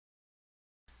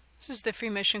This is the free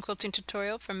motion quilting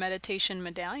tutorial from Meditation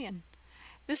Medallion.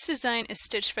 This design is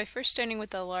stitched by first starting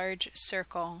with a large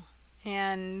circle,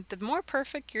 and the more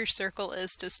perfect your circle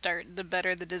is to start, the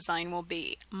better the design will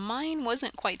be. Mine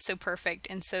wasn't quite so perfect,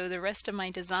 and so the rest of my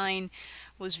design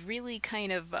was really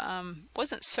kind of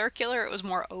wasn't circular, it was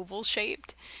more oval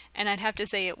shaped, and I'd have to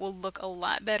say it will look a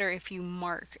lot better if you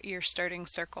mark your starting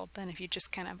circle than if you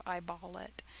just kind of eyeball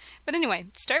it. But anyway,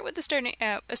 start with the starting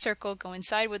a circle, go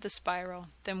inside with a spiral,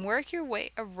 then work your way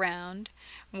around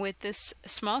with this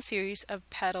small series of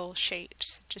petal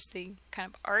shapes, just the kind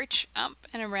of arch up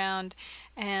and around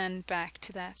and back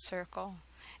to that circle.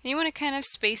 And you want to kind of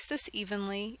space this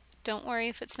evenly. Don't worry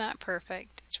if it's not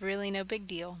perfect, it's really no big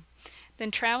deal. Then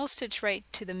travel stitch right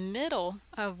to the middle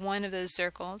of one of those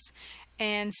circles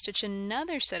and stitch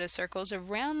another set of circles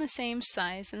around the same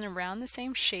size and around the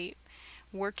same shape,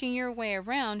 working your way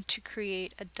around to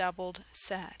create a doubled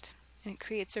set. And it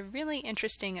creates a really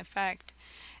interesting effect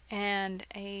and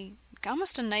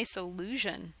almost a nice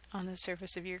illusion on the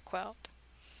surface of your quilt.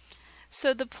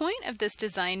 So the point of this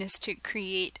design is to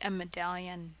create a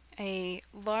medallion, a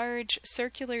large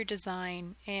circular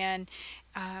design, and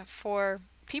for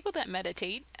people that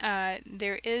meditate,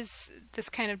 there is this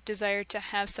kind of desire to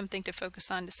have something to focus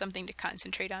on, to something to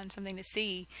concentrate on, something to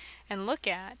see and look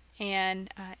at. And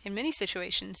in many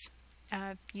situations,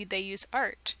 they use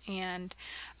art, and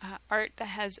art that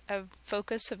has a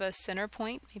focus of a center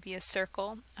point, maybe a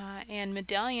circle, and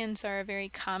medallions are a very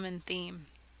common theme.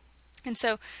 And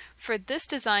so for this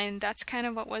design, that's kind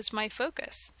of what was my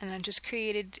focus, and I just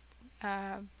created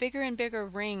bigger and bigger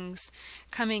rings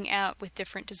coming out with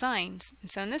different designs.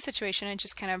 And so in this situation, I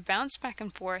just kind of bounce back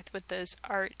and forth with those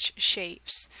arch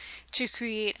shapes to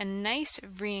create a nice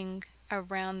ring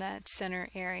around that center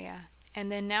area.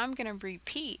 And then now I'm going to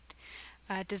repeat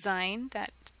design,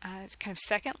 that kind of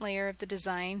second layer of the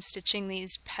design, stitching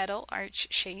these petal arch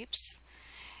shapes.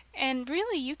 And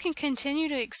really you can continue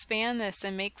to expand this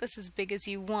and make this as big as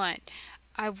you want.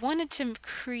 I wanted to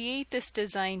create this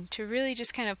design to really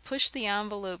just kind of push the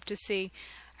envelope to see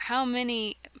how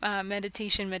many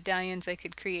meditation medallions I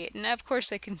could create. And of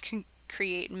course I can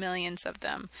create millions of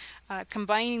them.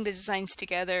 Combining the designs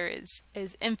together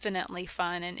is infinitely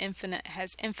fun and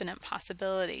has infinite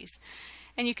possibilities.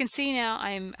 And you can see now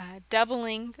I'm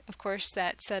doubling, of course,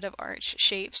 that set of arch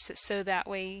shapes, so that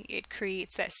way it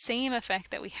creates that same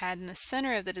effect that we had in the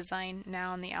center of the design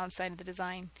now on the outside of the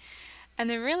design. And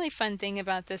the really fun thing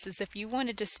about this is if you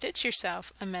wanted to stitch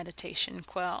yourself a meditation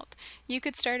quilt, you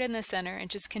could start in the center and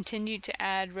just continue to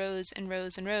add rows and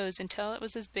rows and rows until it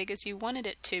was as big as you wanted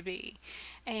it to be.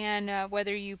 And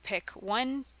whether you pick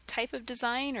one type of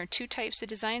design or two types of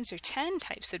designs or 10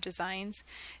 types of designs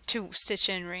to stitch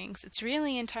in rings, it's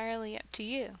really entirely up to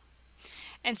you.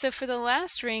 And so for the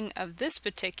last ring of this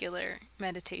particular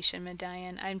meditation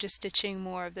medallion, I'm just stitching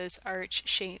more of those arch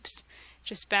shapes,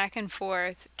 just back and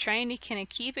forth, trying to kind of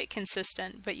keep it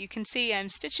consistent. But you can see I'm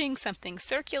stitching something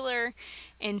circular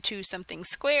into something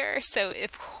square, so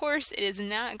of course it is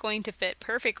not going to fit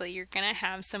perfectly. You're going to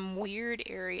have some weird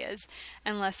areas,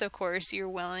 unless of course you're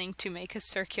willing to make a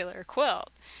circular quilt.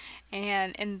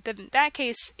 And in that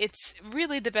case, it's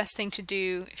really the best thing to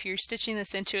do if you're stitching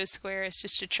this into a square is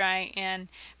just to try and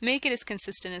make it as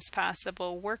consistent as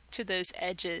possible. Work to those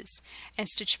edges and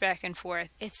stitch back and forth.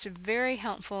 It's very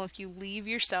helpful if you leave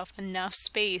yourself enough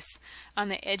space on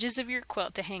the edges of your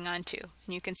quilt to hang on to.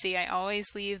 And you can see I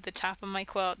always leave the top of my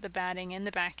quilt, the batting and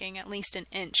the backing, at least an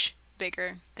inch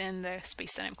bigger than the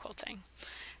space that I'm quilting.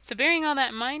 So bearing all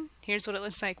that in mind, here's what it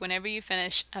looks like whenever you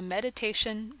finish a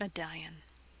meditation medallion.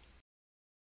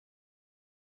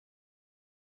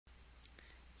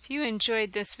 If you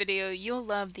enjoyed this video, you'll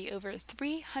love the over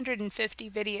 350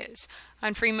 videos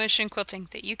on free motion quilting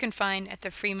that you can find at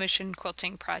the Free Motion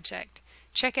Quilting Project.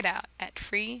 Check it out at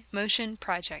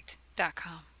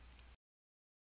freemotionproject.com.